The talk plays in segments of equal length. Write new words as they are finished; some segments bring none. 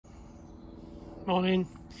Morning.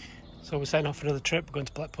 So we're setting off for another trip. We're going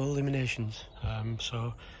to Blackpool Illuminations.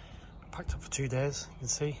 So I packed up for 2 days, you can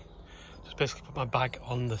see. Just basically put my bag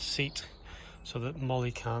on the seat so that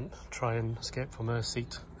Molly can't try and escape from her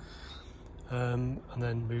seat. And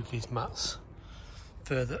then move these mats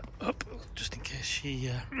further up just in case she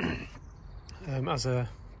has a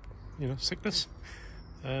sickness.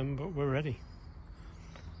 But we're ready.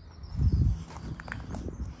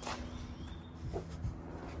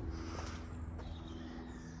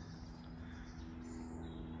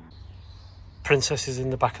 Princess is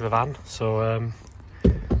in the back of the van, so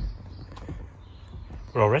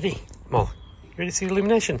we're all ready. Mol, you ready to see the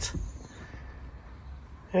illuminations?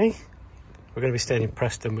 Hey? We're going to be staying in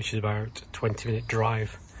Preston, which is about a 20-minute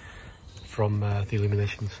drive from the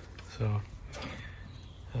illuminations. So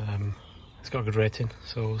it's got a good rating,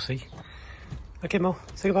 so we'll see. Okay, Mol,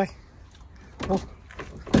 say goodbye. Mol.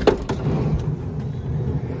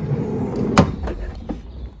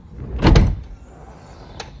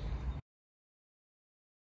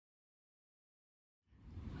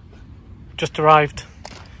 Just arrived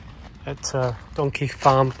at Donkey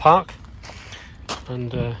Farm Park,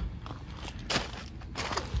 and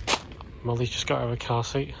Molly's just got out of her car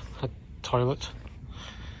seat, had toilet,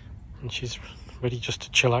 and she's ready just to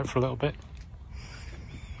chill out for a little bit.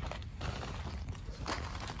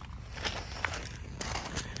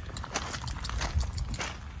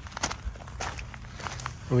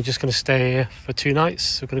 And we're just going to stay here for 2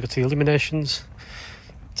 nights. We're going to go to the illuminations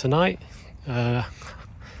tonight.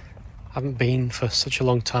 Haven't been for such a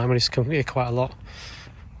long time. I used to come here quite a lot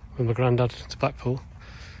with my granddad to Blackpool.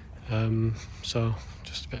 So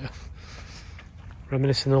just a bit of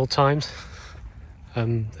reminiscing old times.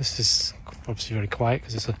 This is obviously very quiet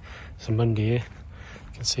because it's a Monday here.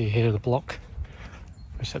 You can see here the block.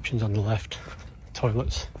 Reception's on the left.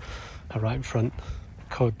 Toilets are right in front.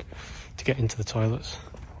 Code to get into the toilets.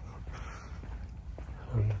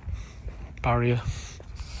 Barrier.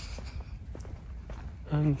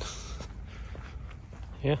 And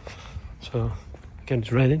yeah, so again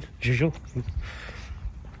it's raining as usual,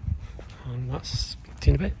 and that's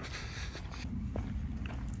in a bit.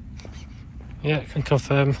 Yeah, I can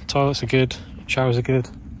confirm toilets are good, showers are good.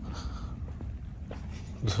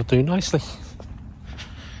 This will do nicely.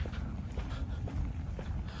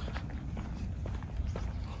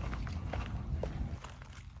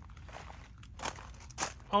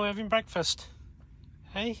 Oh, we're having breakfast.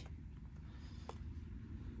 Hey?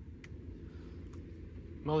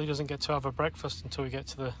 Molly doesn't get to have a breakfast until we get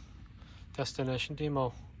to the destination, do you,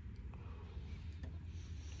 Mo?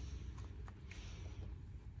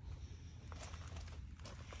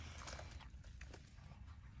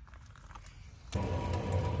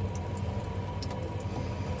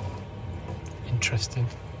 Interesting,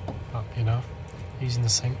 but using the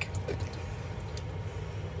sink.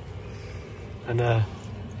 And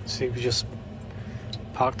see, we just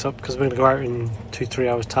parked up because we're going to go out in 2-3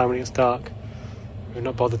 hours time when it gets dark. We're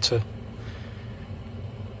not bothered to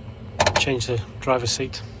change the driver's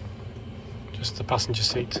seat, just the passenger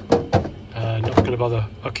seat. Not going to bother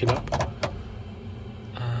hooking up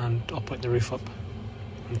and or putting the roof up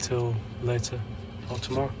until later or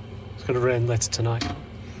tomorrow. It's going to rain later tonight.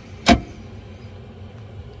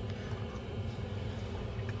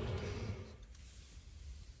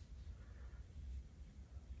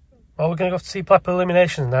 Well, we're going to go to see Blackpool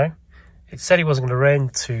Illuminations now. It said it wasn't going to rain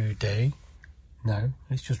today. No,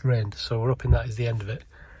 it's just rained, so we're hoping that is the end of it.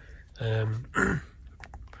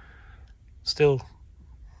 Still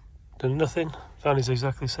done nothing. Van is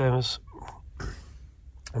exactly the same as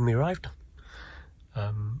when we arrived.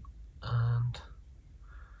 And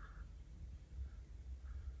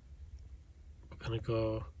we're going to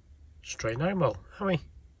go straight now, Mol, aren't we?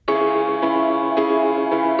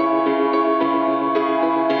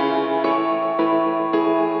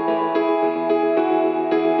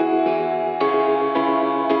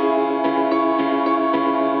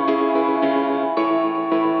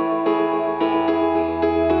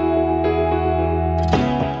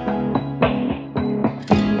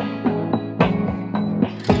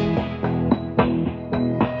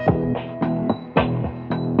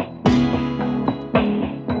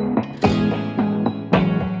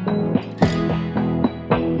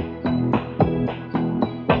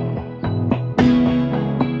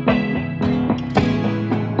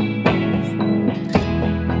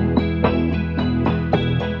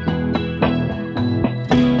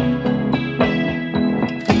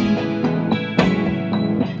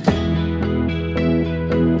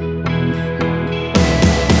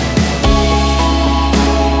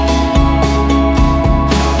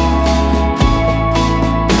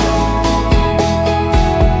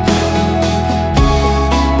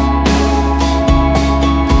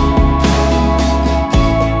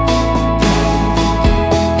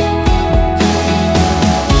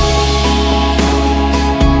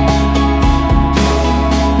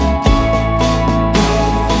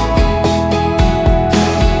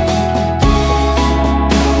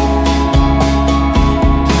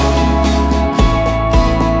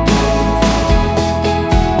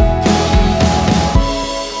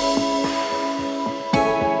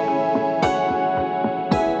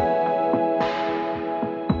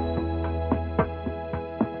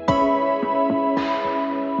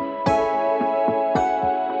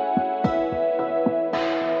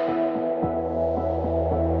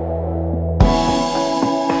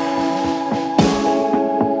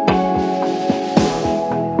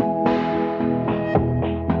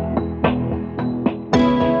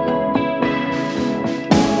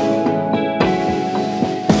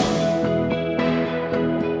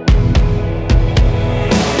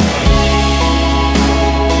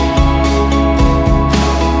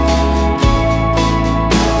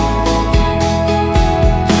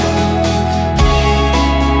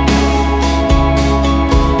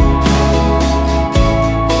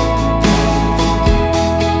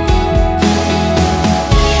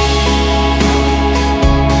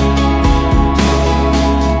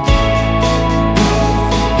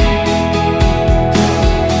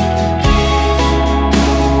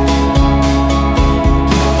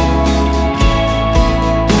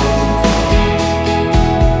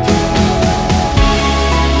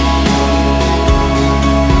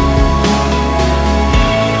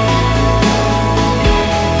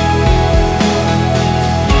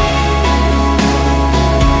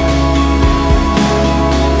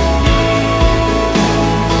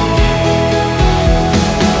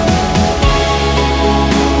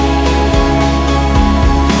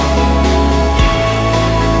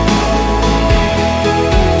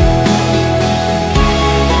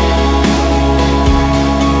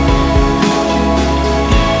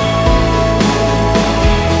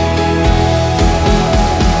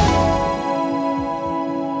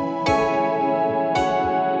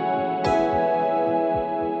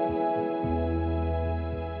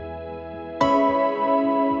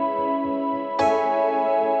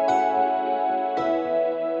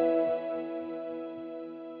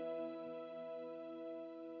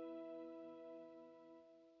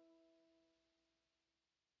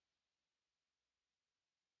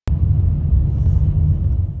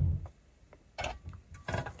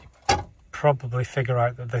 probably figure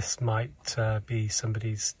out that this might be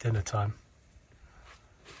somebody's dinner time.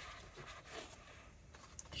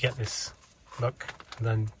 You get this look, and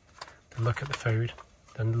then they look at the food,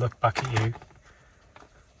 then look back at you, and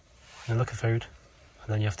then look at food,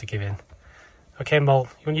 and then you have to give in. Okay, Mole,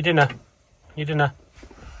 you want your dinner? Your dinner?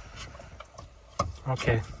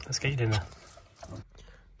 Okay, let's get your dinner.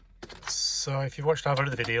 So if you've watched our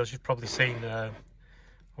other videos, you've probably seen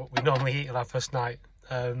what we normally eat on our first night.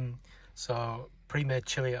 So pre-made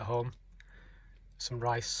chili at home, some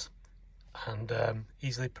rice, and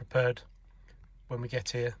easily prepared when we get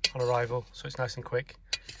here on arrival, so it's nice and quick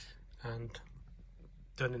and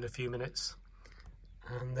done in a few minutes,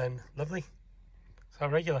 and then lovely. So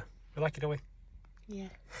regular, we like it, don't we? Yeah.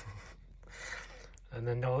 And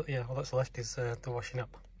then all that's left is the washing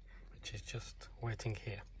up, which is just waiting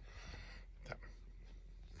here. So.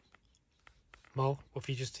 Mole, what have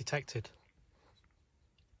you just detected?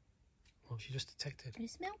 What have you just detected? Can you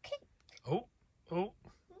smell cake? Oh,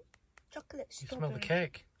 Chocolate you strawberry. smell the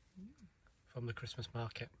cake from the Christmas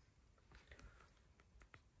market.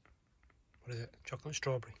 What is it? Chocolate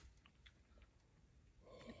strawberry?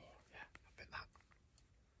 Yeah, I bet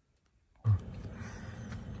that.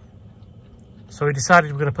 So we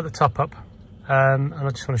decided we're going to put the top up, and I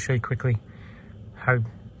just want to show you quickly how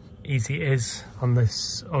easy it is on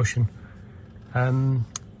this Ocean.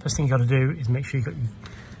 First thing you got to do is make sure you got your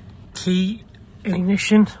key in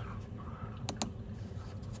ignition.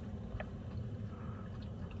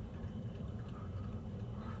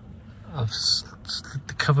 I've slid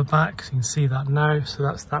the cover back so you can see that now, so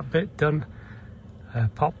that's that bit done.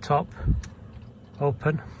 Pop top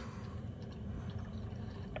open.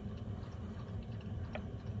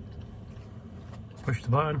 Push the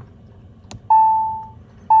button.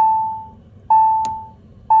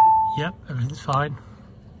 Yep, everything's fine.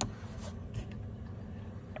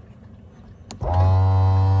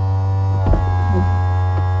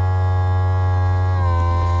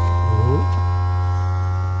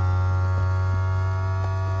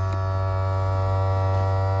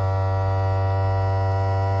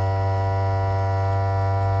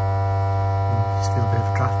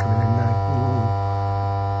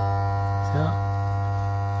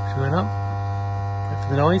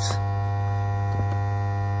 The noise.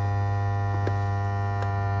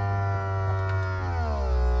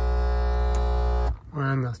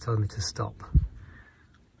 And that's telling me to stop.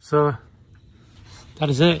 So that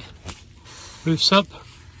is it. Roof's up.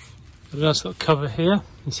 Got a nice little cover here.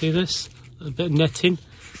 You see this? A little bit of netting.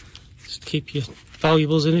 Just keep your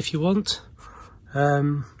valuables in if you want.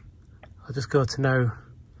 I'll just go to now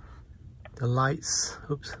the lights.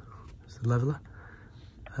 Oops, it's the leveler.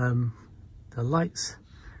 The lights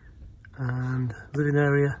and living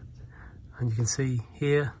area, and you can see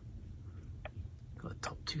here got the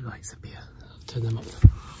top two lights up here. I'll turn them up,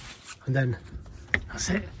 and then that's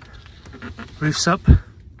it. Roof's up,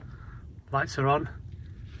 lights are on.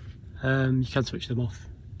 You can switch them off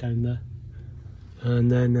down there,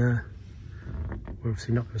 and then we're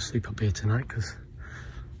obviously not going to sleep up here tonight because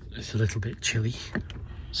it's a little bit chilly,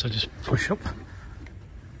 so just push up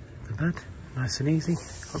the bed nice and easy.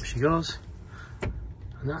 Up she goes.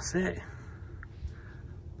 And that's it.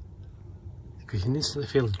 Because you can instantly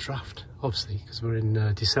feel the draft, obviously, because we're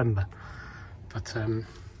in December. But the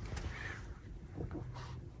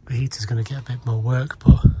heater's going to get a bit more work,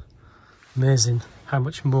 but amazing how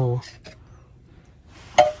much more.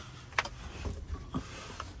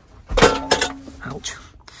 Ouch.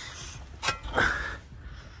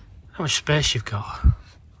 How much space you've got.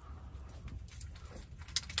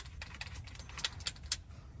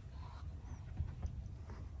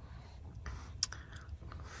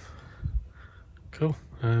 Cool.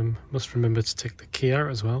 Must remember to take the key out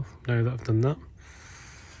as well now that I've done that.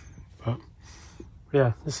 But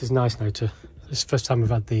yeah, this is nice now this is the first time I've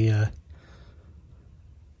had the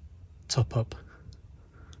top up,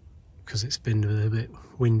 because it's been a little bit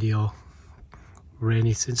windy or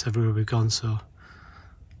rainy since everywhere we've gone, so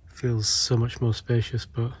it feels so much more spacious.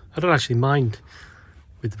 But I don't actually mind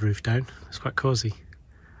with the roof down. It's quite cosy,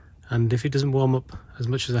 and if it doesn't warm up as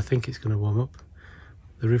much as I think it's going to warm up,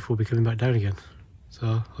 the roof will be coming back down again. So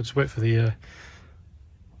I'll just wait for the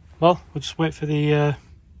we'll just wait for the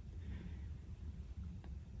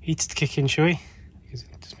heater to kick in, shall we?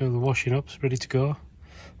 Just the washing up's ready to go.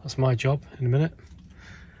 That's my job in a minute.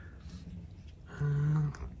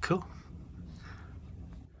 Cool.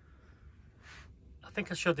 I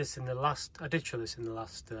think I showed this in the last. I did show this in the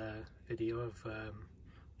last video of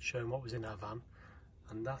showing what was in our van,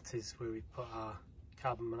 and that is where we put our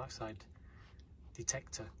carbon monoxide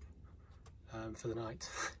detector for the night.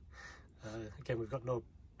 Again, we've got no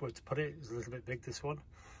where to put it. It's a little bit big, this one,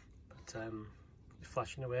 but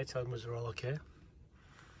flashing away, telling us we're all okay.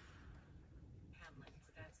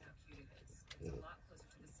 That's how cute it is. It's a lot closer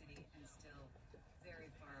to the city and still very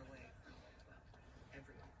far away from, well,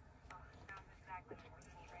 everyone. That's exactly what we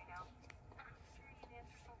need right now. I'm sure you can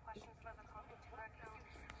answer some questions about the coffee to our account.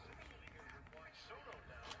 We have to speed down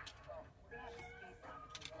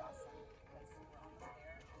to Blossom because we're almost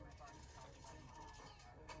there and my boss is talking about it.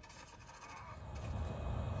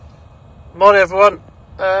 Morning everyone.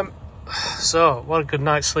 So what a good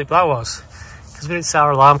night's sleep that was, because we didn't set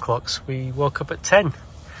our alarm clocks. We woke up at 10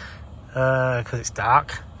 because it's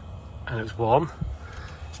dark and it was warm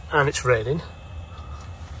and it's raining.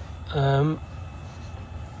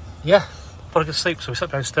 Yeah, what a good sleep. So we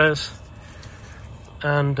sat downstairs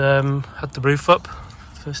and had the roof up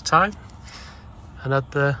first time and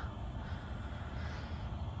had the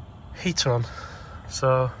heater on.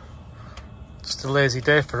 So just a lazy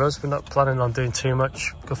day for us. We're not planning on doing too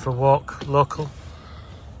much. Go for a walk local,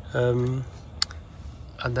 and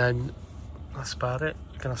then that's about it.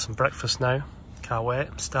 Gonna have some breakfast now. Can't wait.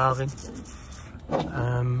 I'm starving.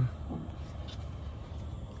 And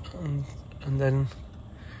then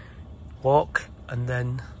walk, and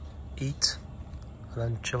then eat, and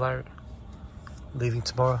then chill out. Leaving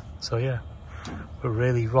tomorrow. So yeah, we're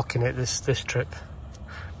really rocking it this trip.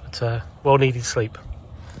 But well needed sleep.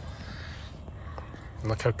 And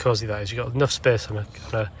look how cosy that is. You've got enough space in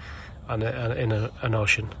an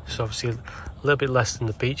ocean. So obviously a little bit less than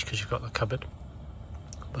the beach because you've got the cupboard.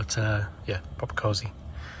 But yeah, proper cosy.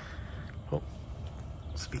 Well,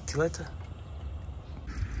 speak to you later.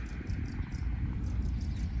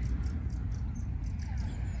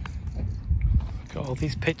 Got all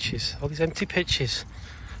these pitches, all these empty pitches.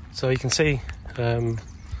 So you can see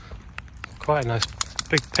quite a nice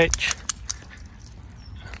big pitch.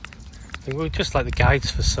 We're just like the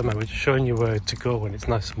guides for summer. We're just showing you where to go when it's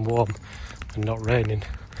nice and warm and not raining.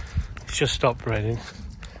 It's just stopped raining.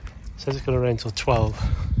 It says it's going to rain till 12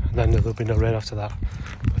 and then there'll be no rain after that.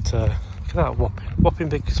 But look at that whopping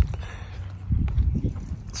big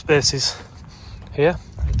spaces here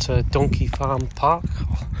at Donkey Farm Park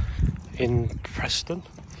in Preston,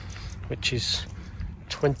 which is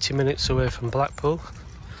 20 minutes away from Blackpool.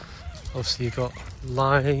 Obviously you've got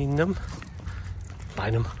Lynham.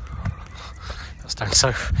 That's down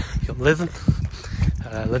south. You've got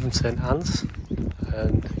Lytham St Anne's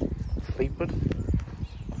and Fleetwood,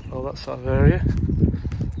 all that sort of area.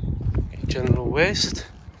 General waste,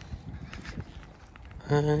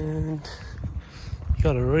 and you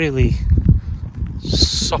got a really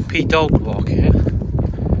soppy dog walk here.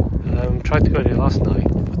 Tried to go there last night,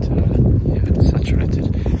 but yeah, it's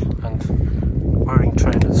saturated and wearing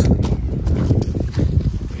trainers.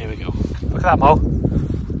 Here we go. Look at that, Mo.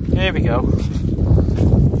 Here we go.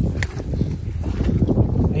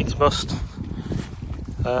 Needs must.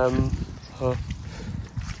 So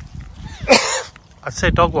I'd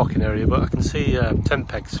say dog walking area, but I can see tent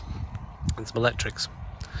pegs and some electrics.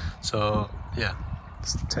 So yeah,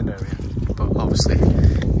 it's the tent area. But obviously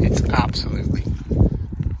it's absolutely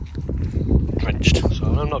drenched, so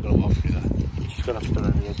I'm not going to walk through that. I'm just going to have to go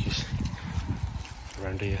around the edges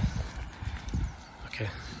around here. Okay.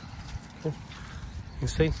 You can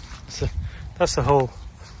see that's the whole.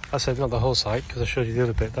 I said not the whole site because I showed you the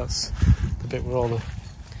other bit. That's the bit where all the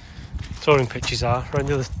touring pitches are. Around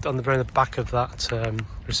the back of that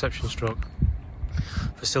reception stroke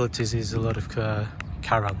facilities is a lot of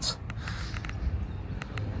caravans.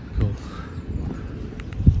 Cool.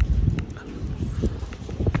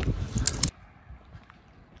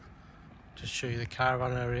 Just show you the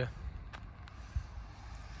caravan area.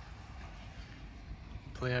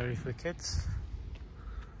 Play area for the kids.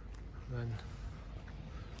 And then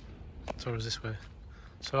tours this way.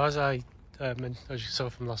 So as as you saw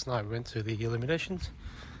from last night, we went to the Illuminations,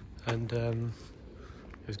 and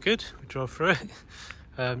it was good. We drove through it.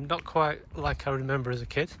 Not quite like I remember as a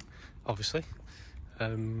kid, obviously,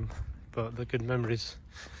 but the good memories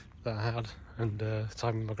that I had, and the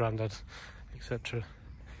time with my granddad, etc.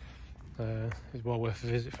 Is well worth a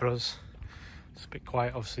visit for us. It's a bit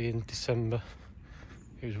quiet, obviously, in December.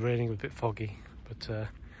 It was raining, it was a bit foggy, but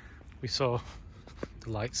we saw the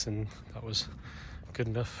lights and that was good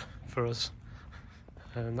enough for us,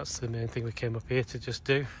 and that's the main thing we came up here to just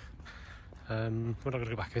do. We're not going to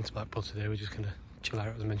go back into Blackpool today. We're just going to chill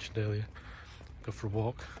out, as I mentioned earlier, go for a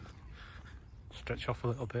walk, stretch off a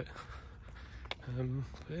little bit. But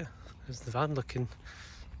yeah, there's the van looking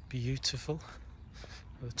beautiful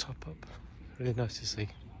with the top up, really nice to see.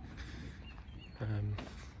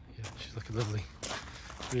 Yeah, she's looking lovely,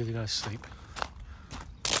 really nice sleep.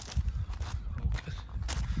 All good.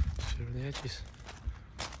 over the edges.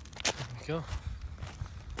 There we go.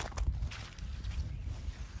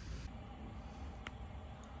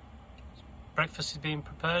 Breakfast is being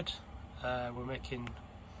prepared. We're making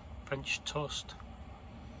French toast.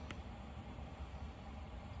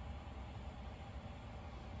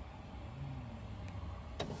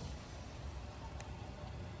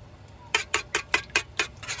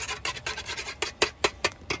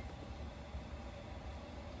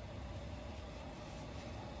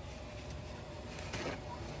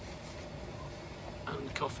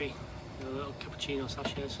 And coffee, the little cappuccino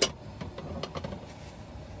sachets.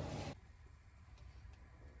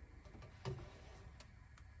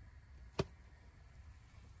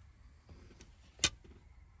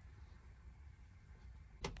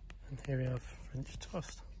 And here we have French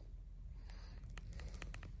toast.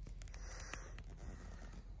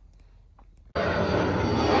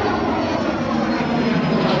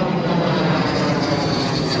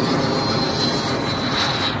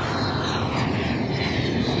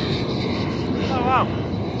 Oh wow!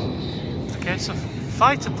 Okay, so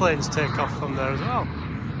fighter planes take off from there as well.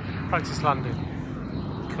 Practice landing.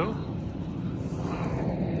 Cool.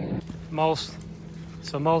 Moles.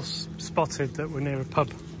 So moles spotted that we're near a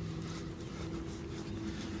pub.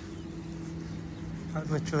 Like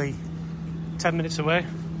literally 10 minutes away.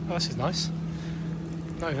 Oh, this is nice.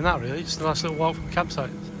 Not even that really, just a nice little walk from the campsite.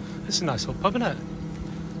 This is a nice little pub, isn't it?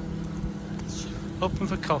 Open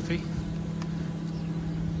for coffee.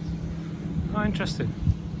 Oh, interesting.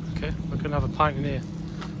 Okay, we're going to have a pint in here.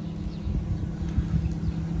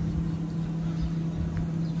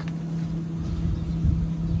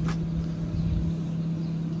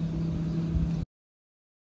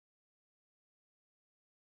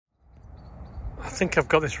 I think I've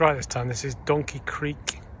got this right this time. This is Donkey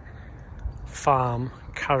Creek Farm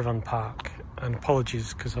Caravan Park. And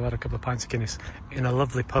apologies because I've had a couple of pints of Guinness in a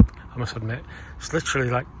lovely pub, I must admit. It's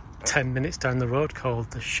literally like 10 minutes down the road,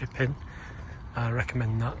 called the Ship Inn. I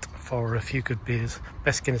recommend that for a few good beers.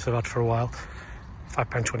 Best Guinness I've had for a while.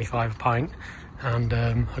 £5.25 a pint, and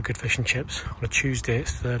a good fish and chips. On a Tuesday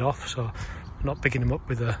it's third off, so I'm not bigging them up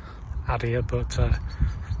with a ad here, but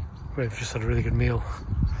we've just had a really good meal.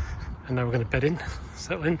 And now we're going to bed in,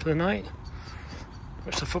 settle in for the night,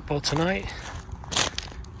 watch the football tonight,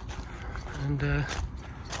 and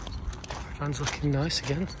van's looking nice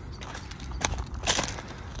again.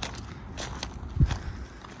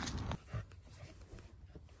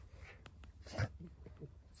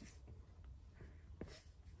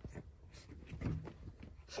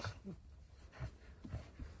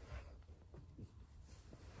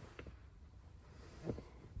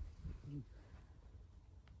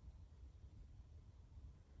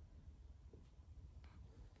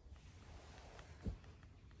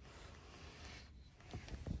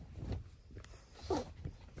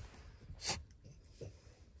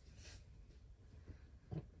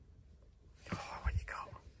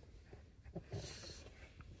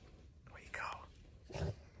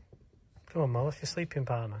 Come on, Mo, it's your sleeping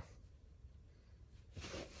partner.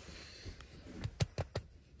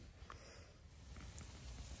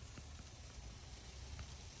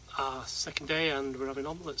 Our second day, and we're having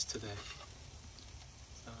omelettes today.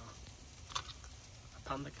 So, a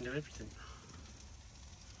pan that can do everything.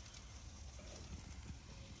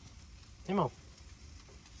 Hey, Mo.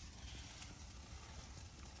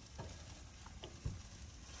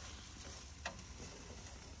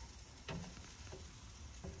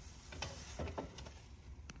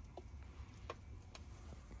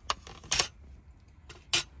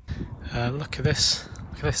 Look at this,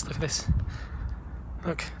 look at this, look at this.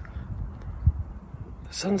 Look,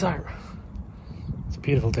 the sun's out. It's a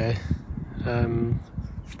beautiful day.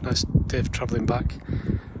 Nice day of travelling back.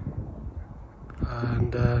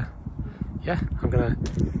 And yeah, I'm going to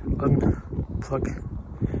unplug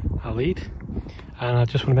our lead. And I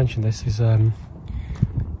just want to mention this is, you know,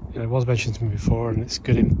 it was mentioned to me before, and it's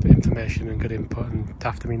good information and good input, and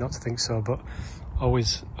daft of me not to think so, but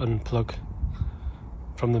always unplug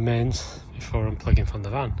from the mains before unplugging from the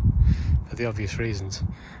van, for the obvious reasons.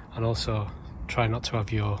 And also try not to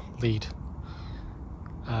have your lead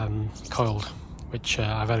coiled, which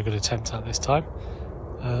I've had a good attempt at this time.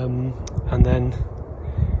 And then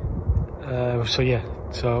so yeah,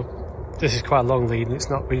 so this is quite a long lead, and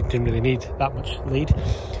it's not, we didn't really need that much lead.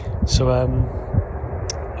 So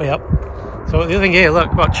oh yeah, so the other thing here,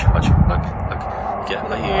 look, watch, look,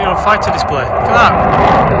 you're on fighter display, look at that.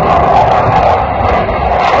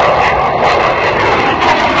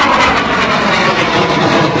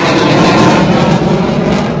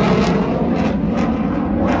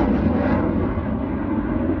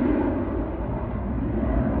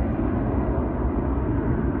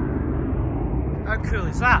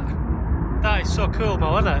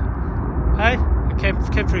 Hey, I came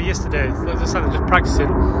through yesterday. I was just practicing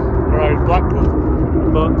around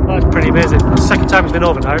Blackpool, but that's pretty amazing. It's the second time it's been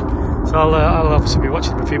over now, so I'll obviously be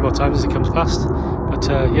watching it a few more times as it comes past. But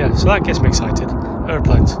yeah, so that gets me excited.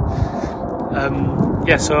 Aeroplanes.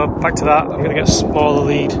 Yeah, so back to that. I'm going to get a smaller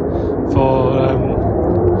lead for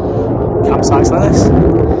campsites like this,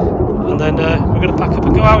 and then we're going to pack up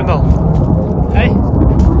and go out in all. Hey,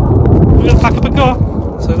 we're going to pack up and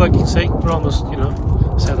go. So like you can see, we're almost, you know.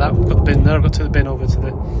 So that we've got the bin there. I've got to take the bin over to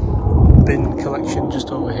the bin collection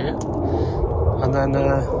just over here, and then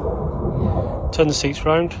turn the seats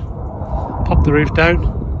round, pop the roof down,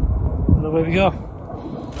 and away we go.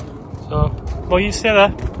 So, well, you stay there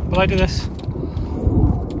while I do this.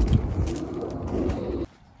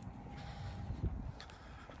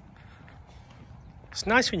 It's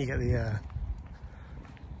nice when you get the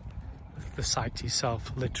site to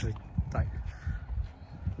yourself, literally, like.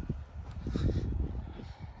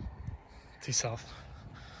 To yourself.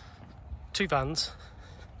 2 vans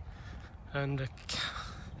and a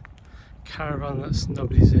caravan that's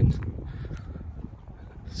nobody's in.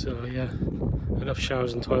 So yeah, enough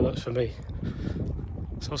showers and toilets for me.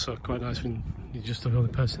 It's also quite nice when you're just the only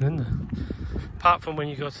person in there. Apart from when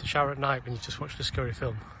you go to the shower at night when you just watch the scary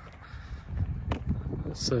film.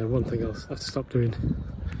 That's one thing else I have to stop doing.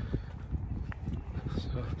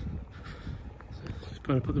 So just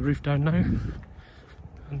going to put the roof down now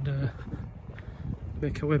and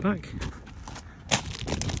make our way back.